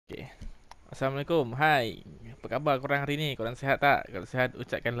Okay. Assalamualaikum. Hai. Apa khabar korang hari ni? Korang sihat tak? Kalau sihat,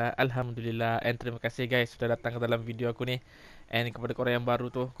 ucapkanlah Alhamdulillah. And terima kasih guys sudah datang ke dalam video aku ni. And kepada korang yang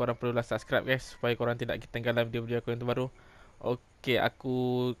baru tu, korang perlulah subscribe guys, supaya korang tidak ketinggalan video-video aku yang terbaru. Okay, aku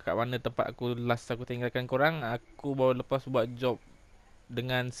kat mana tempat aku last aku tinggalkan korang. Aku baru lepas buat job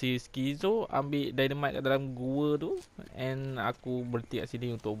dengan si Skizo, ambil dynamite kat dalam gua tu. And aku berhenti kat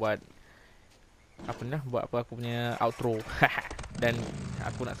sini untuk buat apa ni lah, buat apa aku punya outro. Dan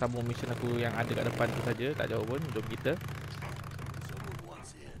aku nak sambung mission aku yang ada kat depan tu saja, tak jauh pun. Jom kita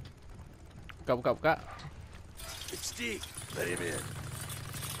buka.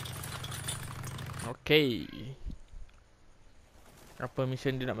 Okay, apa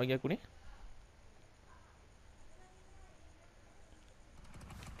mission dia nak bagi aku ni?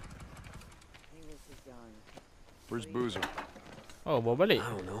 Where's Boozer? Oh, bawa balik. I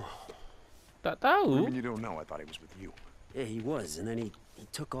don't know. Tak What do you tahu. mean you don't know? I thought he was with you. Yeah, he was, and then he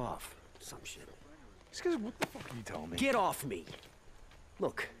took off. Some shit. These guys, what the fuck are you telling me? Get off me!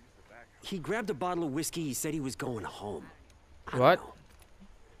 Look, he grabbed a bottle of whiskey. He said he was going home. I What? don't know.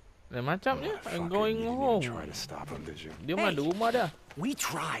 Lain macam je. I'm going You home. didn't try to stop him, did you? Dia mana ada rumah dah. We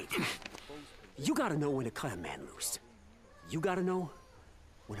tried. You gotta know when to cut a man loose. You gotta know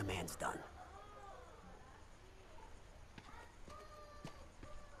when a man's done.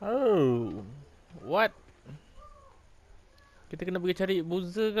 Oh, what? Kita kena pergi cari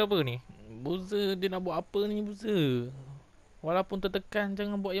Boozer ke apa ni? Boozer dia nak buat apa ni Boozer? Walaupun tertekan,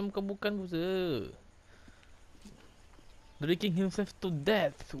 jangan buat yang bukan-bukan Boozer. Drinking himself to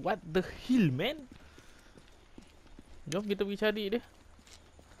death. What the hell, man? Jom kita pergi cari dia.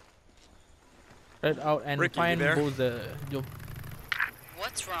 Head out and Ricky, find you there? Boozer. Jom.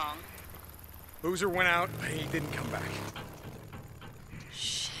 What's wrong? Boozer went out, but he didn't come back.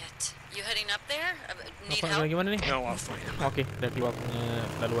 Shit. You heading up there? Need Apa help? lagi mana ni? No, I'll find him. Okay, dah keluar punya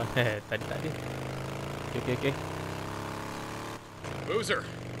laluan. Tadi tak ada. Okay. Boozer,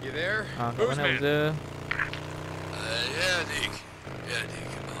 you there? Kat mana Boozer? Yeah, Dick.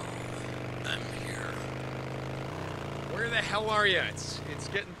 I'm here. Where the hell are you? It's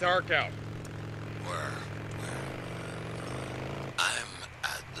getting dark out. Where? I'm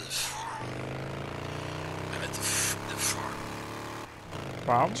at the farm. I'm at the farm.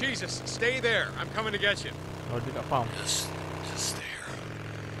 Farm? Jesus, stay there. I'm coming to get you. Oh, dia kat farm. Just there.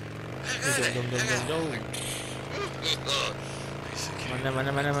 Jom. Basically,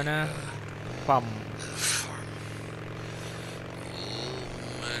 Mana? Farm. the farm.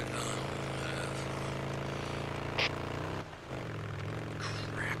 Oh my God.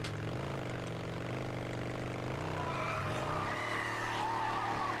 Crap.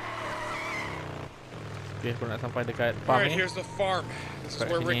 Okay, aku nak sampai dekat All farm right, ni. here's the farm. This is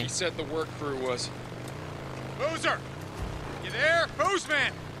Right where here. Ricky said the work crew was. Boozer, you there? Boozman!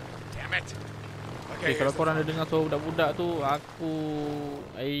 Damn it. Okay, kalau korang ada dengar suara budak-budak tu, aku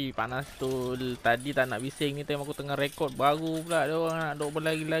panas tu. Tadi tak nak bising ni, time aku tengah rekod baru pula dia orang nak duk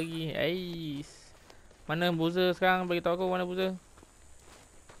berlari-lagi. Mana Boozer sekarang? Bagi tahu aku mana Boozer.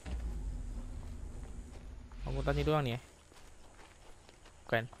 Aku tanya dia orang ni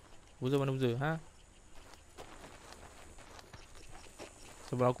Bukan. Boozer mana Boozer? Ha?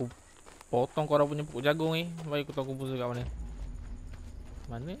 Sebelum aku potong korang punya pokok jagung ni, bagi aku tahu aku Boozer kat mana.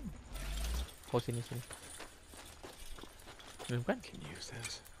 Mana? Oh, sini. Ini bukan? Can use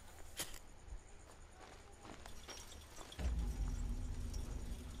this.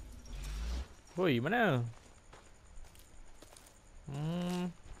 Woi, mana?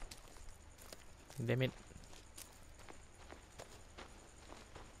 Damn it.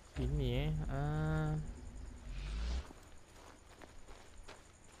 Sini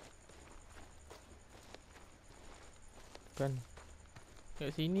Bukan. Kat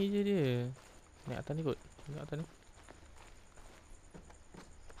sini je dia. Naik atas ni kot. Naik atas ni.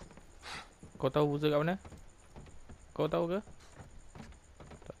 Kau tahu Boozer kat mana? Kau tahu ke?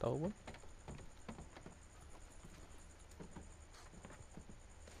 Tak tahu pun.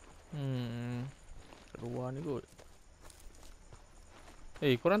 Kat luar ni kot.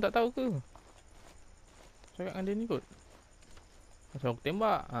 Korang tak tahu ke? Cakap dengan dia ni kot. Macam aku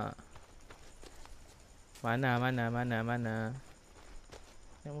tembak. Mana.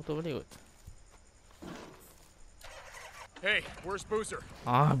 Naik motor balik kot. Hey, where's Boozer?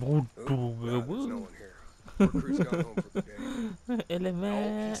 Bodoh ke There's apa? no one here. Our crew's gone home for the day. No,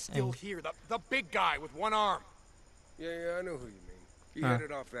 Elemen. he's still here. The big guy with one arm. Yeah, I know who you mean. He Ah. headed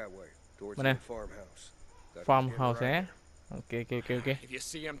off that way, towards Mana? the farmhouse. Got to Farmhouse get right. Okay. If you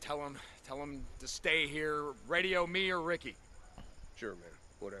see him, tell him to stay here. Radio me or Ricky. Sure, man.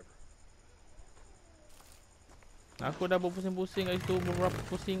 Whatever. Aku dah berpusing-pusing kat situ beberapa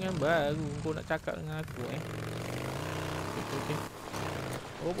pusingan baru kau nak cakap dengan aku Okay.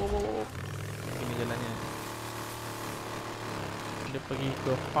 Oh. Ini jalannya. Dia pergi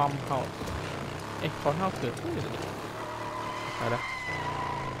ke farmhouse. Farmhouse ke? Salah.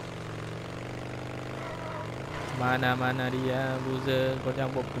 Mana dia, Buzer? Kau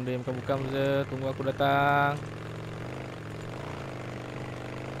jangan buat benda yang bukan-bukan, Buzer. Tunggu aku datang.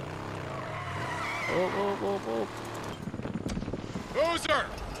 Oh. Boozer!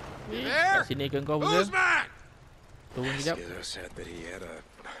 You Kat there? sini ke kau, Buzer? Boozman! Turun kejap. Skizzo said that he had a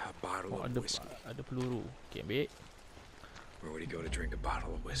bottle Oh, of whiskey. ada peluru. Okay, ambil. Where would he go to drink a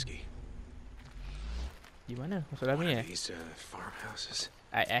bottle of whiskey? Di mana? Masuk dalam One ni of these farmhouses.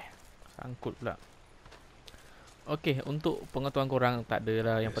 Sangkut pula. Okay, untuk pengetahuan korang tak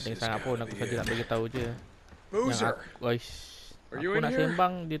adalah yang penting sangat pun. Aku saja nak bagi tahu je. Boozer! Are you Aku in nak here?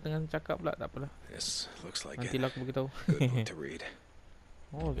 sembang dia tengah cakap pula, tak apalah. This looks like Nantilah aku beritahu. good book to read.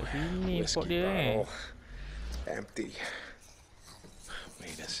 Oh, kat sini pot Whiskey dia bottle. Empty.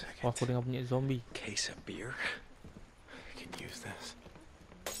 Wait a second. Oh, aku dengar bunyi zombie. Case of beer. I can use this.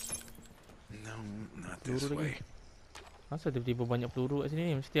 No, not this Peluru way. lagi. Masa tiba-tiba banyak peluru kat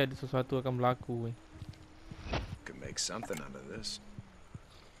sini ni? Mesti ada sesuatu akan berlaku. Could make something out of this.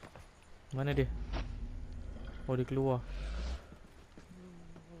 Mana dia? Oh, dia keluar.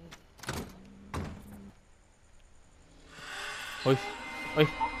 Oi.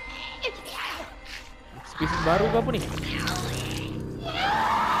 Spesies baru ke apa ni?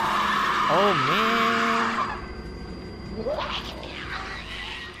 Oh man.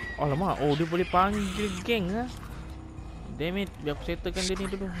 Alamak, dia boleh panggil geng lah. Damn it, biar aku settlekan dia ni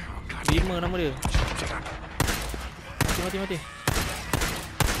dulu. 5 nama dia. Mati.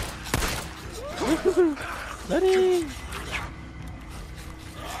 Lari.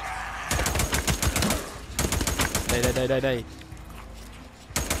 Die.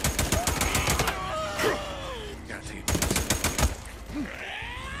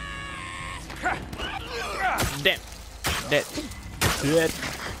 Dead.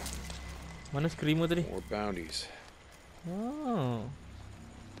 Mana screamer tadi? More bounties. Oh.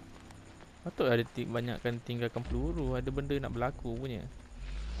 Patut ada banyakkan tinggalkan peluru. Ada benda nak berlaku punya.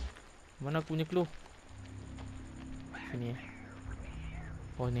 Mana aku punya clue? Sini.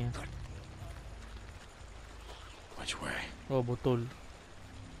 Oh ni. Which way? Oh, botol.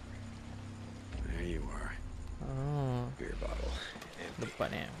 There you are. Oh, Beer bottle. Empty. depan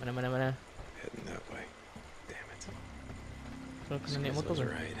ni. Mana. Heading that way. Damn it. So, kena naik motor Skizzo's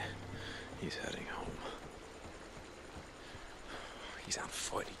ke? right. He's heading home. He's on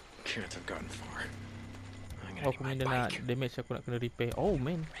foot. He can't have gotten far. I'm gonna Oh, need aku my punya dia nak bike. damage, aku nak kena repair. Oh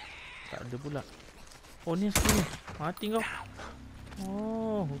man, tak ada pula. Oh ni screen. Mati kau.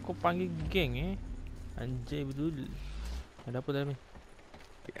 Oh, kau panggil geng Anjay betul. Ada apa dalam ni?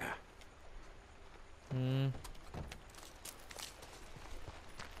 Yeah.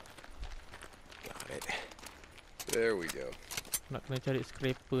 Got it. There we go. Nak kena cari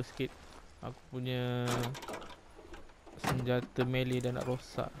scraper sikit. Aku punya senjata melee dah nak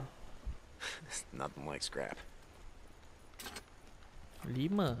rosak. Nothing like scrap. 5.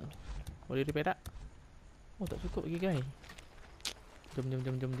 Boleh repair tak? Oh, tak cukup lagi guys. Jom.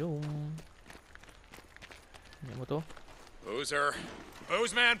 Naik motor. Boozer!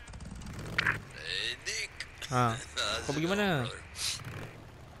 Boozman! Hey, Nick. Ha. Kau pergi mana?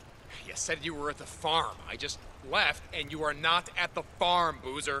 You said you were at the farm. I just left, and you are not at the farm,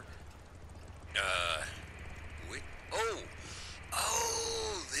 Boozer. Wait. Oh,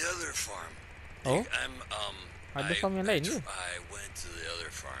 the other farm. Oh? Nick, I'm Ada farm yang lain ke? I went to the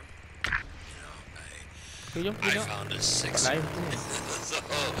other farm. Okay, jom I kita found a six. live tu. So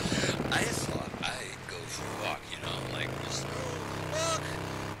I thought I'd go for a walk, like just walk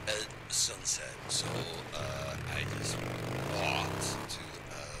at sunset. So I just walked to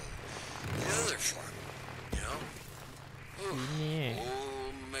the other farm, Ini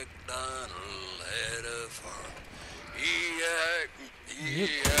Old MacDonald had a farm.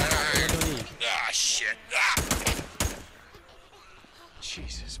 Ah, shit. Ah!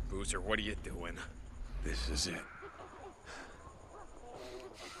 Jesus, Boozer, what are you doing? This is it.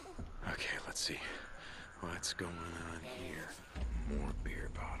 Okay, let's see. What's going on here? More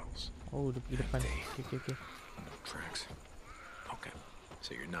beer bottles. Oh, dia pergi depan. Okay. Tracks. Okay.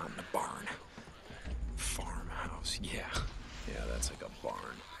 So you're not in a barn. Farmhouse. Yeah, that's like a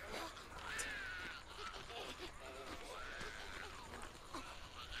barn.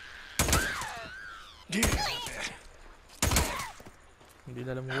 Di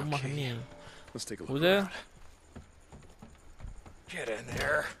dalam rumah ni. Let's take a look Boozer? around. Get in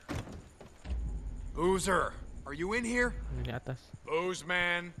there. Boozer, are Are you in here? Di atas. Booze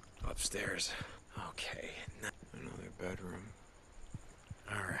man. Upstairs. Okay. Another bedroom.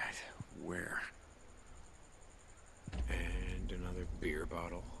 All right. Where? And another beer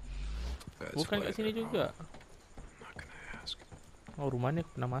bottle. That's Bukan kat sini juga. I'm not gonna ask. Oh, rumah ni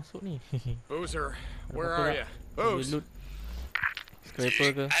aku pernah masuk ni. Boozer, where Apa are tak? you? Boleh Booze. loot. Scraper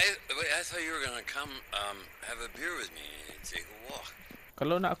ke? I thought you were gonna come have a beer with me and take a walk.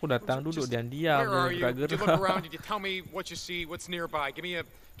 Kalau nak aku datang duduk diam-diam Where are you? gerak-gerak. Did you look around? Did you tell me what you see? What's nearby? Give me a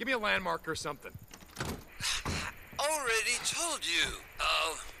landmark or something. Already told you.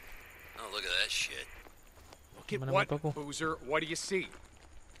 Oh, look at that shit. Look at Mana what, mata aku? Boozer? What do you see?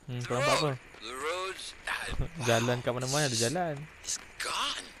 Kau nampak apa? The roads. Jalan kat mana-mana ada jalan. It's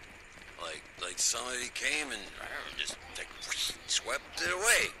gone. Like somebody came and just like swept it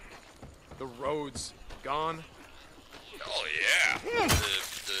away. The road's gone. Oh yeah.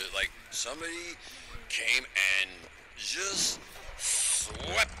 Like somebody came and just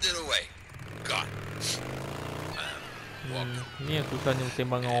swept it away. Gone. Welcome. Ni yang susahnya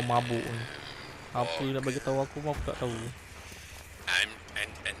sembang dengan orang mabuk ni. Apa nak bagi tahu aku aku tak tahu.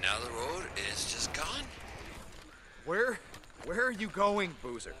 And now the road is just gone. Where are you going,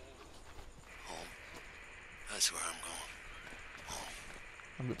 Boozer? Home. That's where I'm going.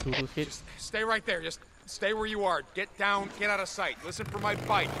 Ambil peluru sikit. Just stay right there. Just stay where you are. Get down. Get out of sight. Listen for my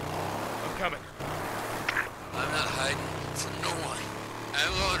bite. I'm coming. I'm not hiding from no one.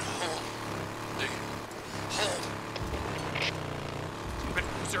 I'm going home. Home. Damn it,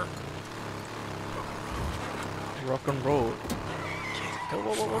 Boozer. Rock and roll. Whoa,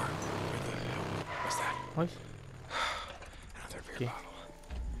 whoa, whoa. Where the hell was that? Oish, Another beer Okay. bottle.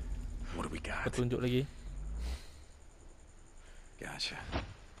 What do we got? petunjuk lagi. Gotcha.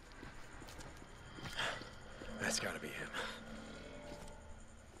 That's gotta be him.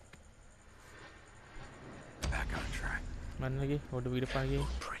 Back on track. Mana lagi? Oh, dia pergi depan lagi.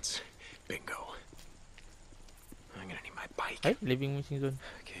 Prince. Bingo. I'm gonna need my bike. Hai, living missing zone.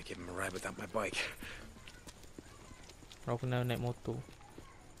 I can't give him a ride without my bike. Aku kena naik motor.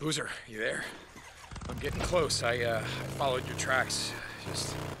 Boozer, you there? I'm getting close. I followed your tracks,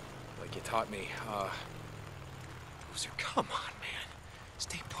 just like you taught me. Boozer, come on, man.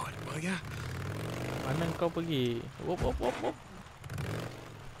 Stay put, will ya? Mana kau pergi? Wop wop wop wop.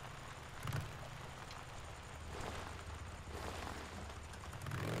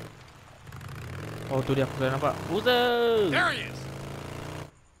 Oh, tu dia aku dah nampak. Boozer! There he is.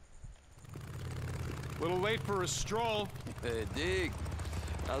 Little late for a stroll. Hey, Dig.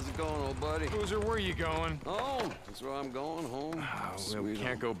 How's it going, old buddy? Boozer, where are you going? Home. That's where I'm going, home. Well, we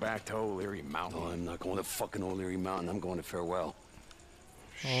can't go back to O'Leary Mountain. No, I'm not going to fucking O'Leary Mountain. I'm going to Farewell.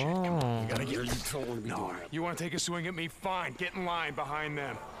 Oh. Gotta get. You don't want to be doing that. You want to take a swing at me? Fine. Get in line behind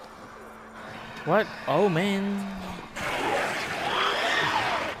them. What? Oh man.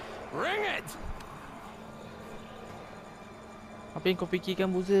 Ring it. Apa yang kau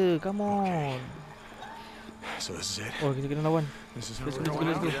fikirkan, Boozer? Come on. So this is it? Oh, kita kena lawan. This is how Let's we're go,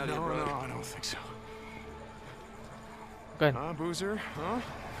 going let's go, out? let's go. No, I don't think so. Bukan. Boozer? Huh?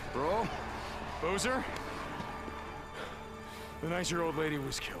 Bro? Boozer? The night your old lady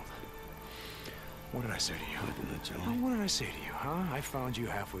was killed. What did I say to you? Joe. What did I say to you, huh? I found you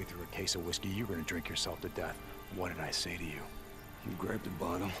halfway through a case of whiskey. You were gonna drink yourself to death. What did I say to you? You grabbed a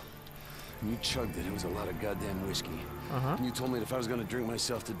bottle. And you chugged it. It was a lot of goddamn whiskey. Uh-huh. And you told me that if I was going to drink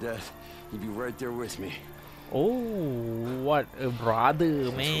myself to death, you'd be right there with me. Oh, what a brother,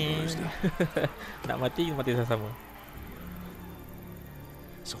 That's man. what Nak mati, mati sama-sama.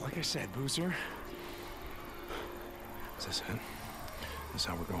 So like I said, Boozer, is this it? This is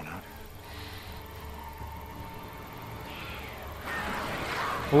how we're going out?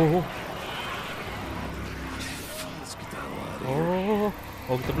 Oh, Let's get the hell out of oh. here.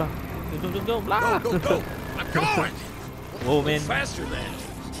 Oh, kita belah. Jom, belah. Go, go, go! I'm going! Oh, man. Faster then.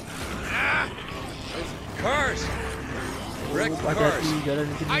 Ah! Cars! Oh, Wrecked hati-hati, cars. jalan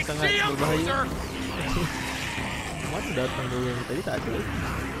di sini I sangat see him, berbahaya. Boozer! Mana datang dulu yang tadi tak ada.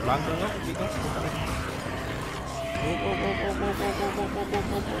 Langkah kau pergi kau.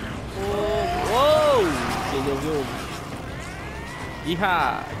 Wow. Okay, jom.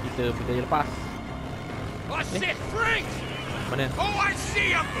 Lihat, kita berjaya lepas. Oh shit, Frank! Mana? Oh, I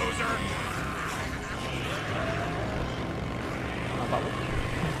see him, Boozer! Nampak pun.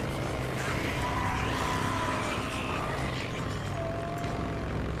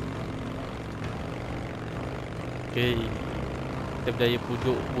 Okay, kita berjaya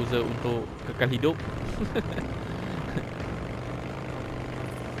pujuk Boozer untuk kekal hidup.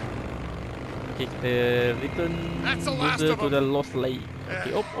 Okay, kita return That's the last Boozer of to them. the lost lake.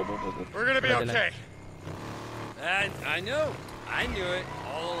 Okay, op. We're gonna be Ada jalan. okay. I know. I knew it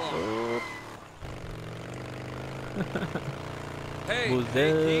all along. Hey,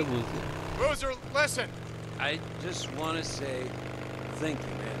 Boozer, Deke. boozer. Boozer, listen. I just want to say thank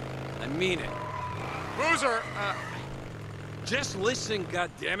you, man. I mean it. Boozer, Just listen,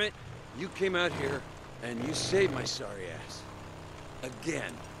 goddammit. You came out here and you saved my sorry ass.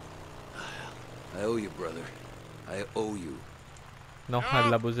 Again. I owe you, brother. I owe you. No,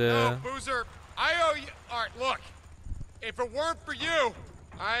 adalah boozer. Boozer, I owe you. All right, look. If it weren't for you,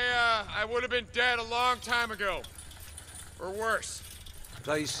 I would have been dead a long time ago. Or worse. I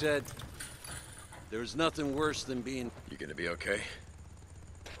thought you said there's nothing worse than being... You gonna be okay?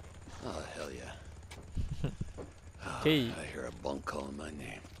 Oh, hell yeah. Okay. I hear a bunk calling my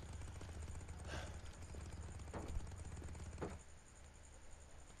name.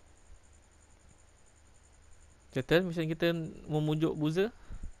 Kata misi kita memujuk boozer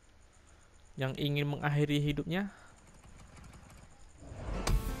yang ingin mengakhiri hidupnya.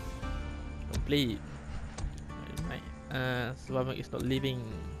 Complete. Survivor is not living.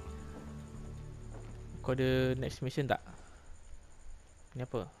 Kau ada next mission tak? Ni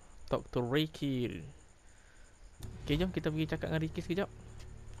apa? Talk to Ricky. Okay, jom kita pergi cakap dengan Ricky sekejap.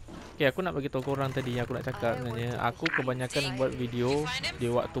 Okay, aku nak bagi tahu korang tadi yang aku nak cakap sebenarnya. Aku kebanyakan buat video di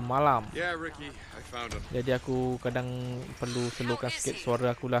waktu malam. Yeah, Ricky, I found him. Jadi aku kadang perlu slowkan sikit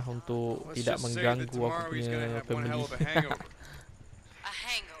suara aku lah untuk tidak mengganggu aku punya family. A hangover.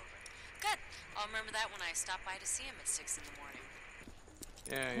 Good. I'll remember that when I stop by to see him at 6 in the morning.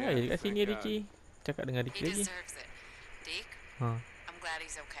 Hai, dekat sini Ricky. Cakap dengan Ricky He lagi. deserves it. Deke, Ha. I'm glad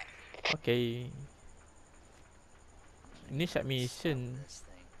he's okay. Okay. Ini submission.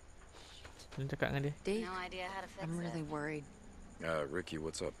 Jangan cakap dengan dia. Dave, No idea how to fix I'm really worried. Ricky,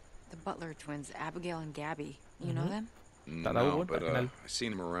 what's up? The Butler twins, Abigail and Gabby. You know them? Tak tahu No, pun, but tak kenal. I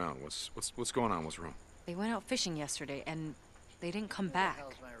seen him around. What's going on? What's wrong? They went out fishing yesterday and they didn't come back.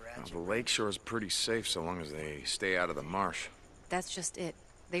 Well, the lakeshore is pretty safe so long as they stay out of the marsh. That's just it.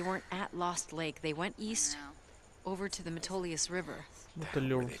 They weren't at Lost Lake. They went east No. over to the Metolius River.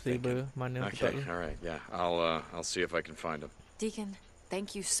 Betul lure saber mana Okay, tempat tu. all right, yeah. I'll see if I can find him. Deacon,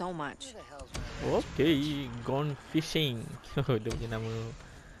 thank you so much. Okay, gone fishing. Dia punya nama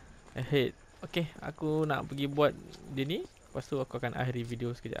ahead. Okay, aku nak pergi buat dia ni. Lepas tu aku akan akhiri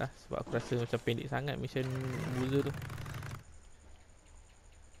video sekejap lah. Sebab aku rasa macam pendek sangat mission boozer tu.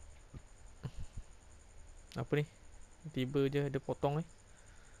 Apa ni? Tiba je ada potong ni.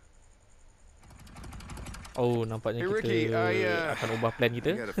 Oh, nampaknya Hey, kita Ricky, akan ubah plan I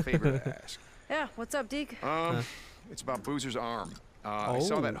kita. got a favor to ask. Yeah, what's up, Deke? It's about Boozer's arm. I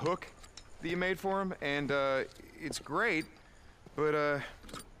saw that Oh. hook that you made for him, and it's great, but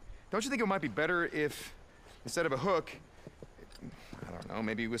don't you think it might be better if instead of a hook, I don't know,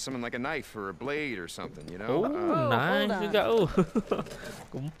 maybe with something like a knife or a blade or something, you know? Oh, nice juga. Oh,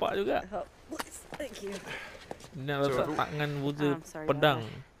 kumpak juga. Thank you. Ni nak letak So- tangan boozer I'm sorry, pedang.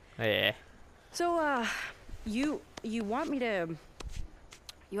 So, you want me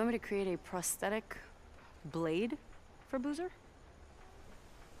to create a prosthetic blade for Boozer?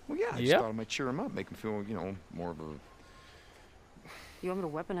 Well, yeah, I just Yep. thought it might cheer him up, make him feel, you know, more of a. You want me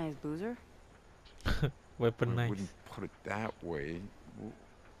to weaponize Boozer? Weapon I nice. wouldn't put it that way.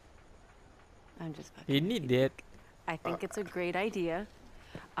 I'm just fucking You with need you, that. Deke. I think it's a great idea.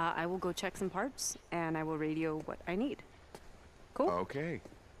 I will go check some parts and I will radio what I need. Cool? Okay.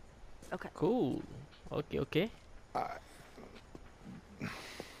 Okay. Cool. Okay, okay.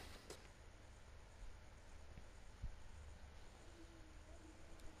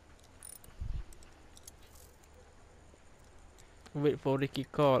 Wait for Ricky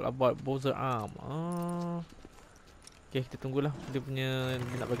call about Bowser arm. Okay, kita tunggulah dia punya,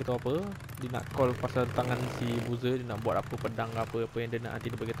 dia nak bagi tahu apa. Dia nak call pasal tangan si Bowser, dia nak buat apa, pedang apa yang dia nak, nanti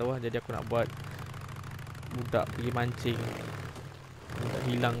dia bagi tahu lah. Jadi aku nak buat budak pergi mancing. Budak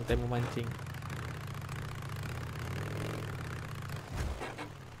hilang time memancing.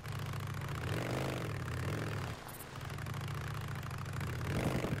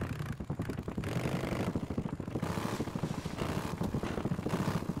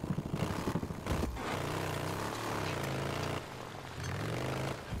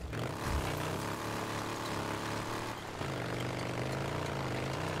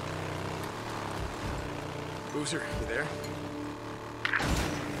 Boozer, you there?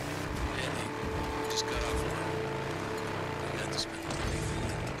 Andy, just got off work. I got to spend the day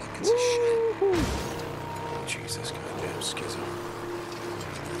filling the buckets of shit. Jesus, goddamn schizo.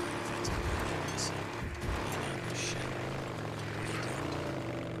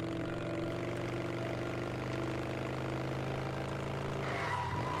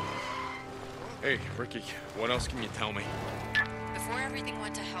 Hey, Ricky, what else can you tell me? Before everything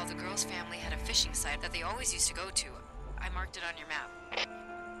went to hell, the girl's family had a fishing site that they always used to go to. I marked it on your map.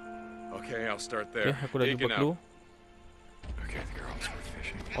 Okay, I'll start Okay, there. aku dah jumpa Digging clue. out. Okay, the girls were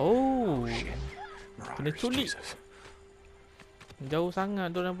fishing. Oh, kena Marauders, culik. Jesus. Jauh sangat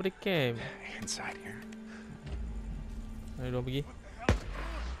tu daripada camp. Inside here. Mari diorang pergi.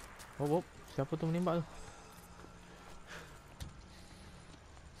 Oh, siapa tu menembak tu?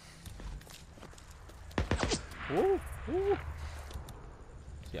 Oh.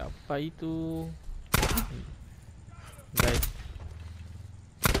 Siapa itu? Guys.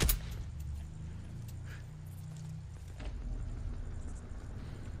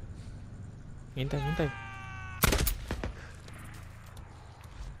 Mintai.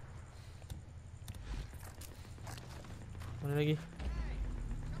 Mana lagi?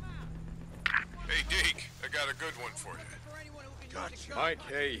 Hey, Deke, I got a good one for you. Gotcha. Mike,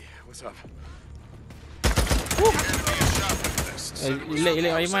 hey, what's up?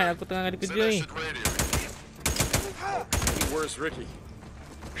 Ilek Aiman, aku tengah ada kerja ni. Where's Ricky?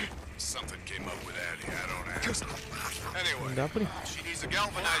 Something came up with Addie, I don't ask. Anyway, Dah apa ni? she needs a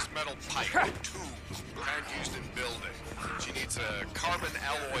galvanized metal pipe, tube, kind used in building. She needs a carbon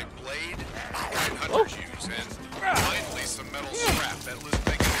alloy blade, kind hunters use, and finally some metal scrap. That list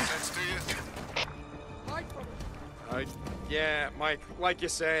make any sense to you? Yeah, Mike, like you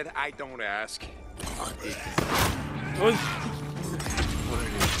said, I don't ask. Oi.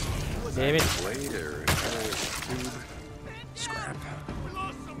 Damn it. Blade or tube? Scrap.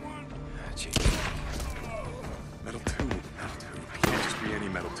 Gee. Metal tube. Can't just be any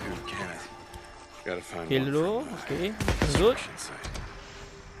metal tube, can it? Gotta find Kill one. dulu. Okay. Good.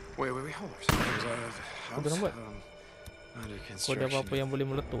 Wait, hold on. There's a Apa nak buat? under Kau ada apa-apa construction. yang boleh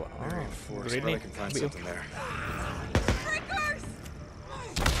meletup? Very enforced, but I grenade. can find Ambil tu. something there.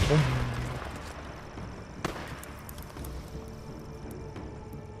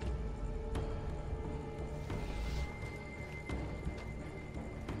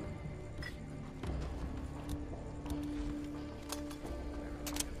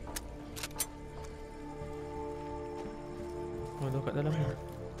 Oh, tu kat dalam ni.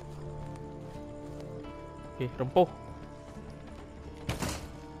 Okay, rempuh.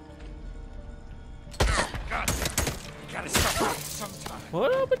 Gotta stop sometime.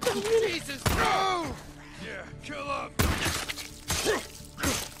 Oh, pecah ni. Jesus, no! Yeah, kill him.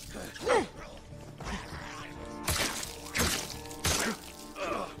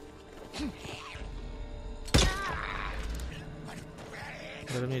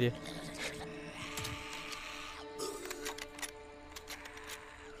 Dalam ni dia.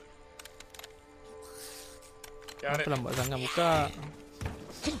 Got Kenapa it. lambat sangat buka?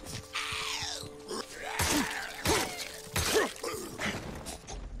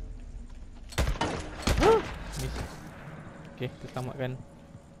 Miss. Okay, kita selamatkan.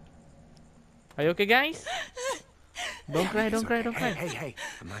 Are you okay, guys? Don't cry. Hey,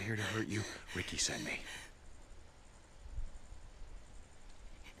 I'm not here to hurt you. Ricky sent me.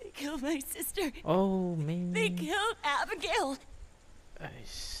 They killed my sister. Oh, man. They killed Abigail.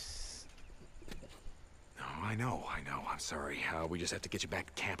 No, I know. I'm sorry. We just have to get you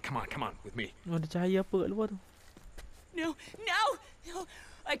back to camp. Come on, with me. Oh, ada cahaya apa kat luar tu? No.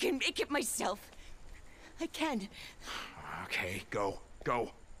 I can make it myself. I can. Okay, go.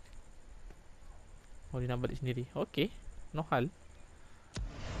 Oh, dia nak balik sendiri. Okay, no hal.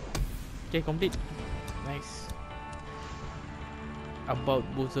 Okay, complete. Nice. About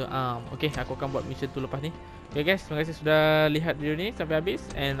Buzzer Arm. Okay, aku akan buat mission tu lepas ni. Okay guys, terima kasih sudah lihat video ni sampai habis.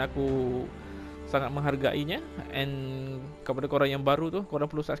 And aku sangat menghargainya. And kepada korang yang baru tu,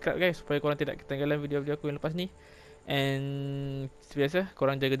 korang perlu subscribe guys, supaya korang tidak ketinggalan video-video aku yang lepas ni. And seperti biasa,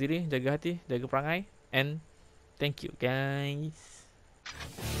 korang jaga diri, jaga hati, jaga perangai. And thank you guys.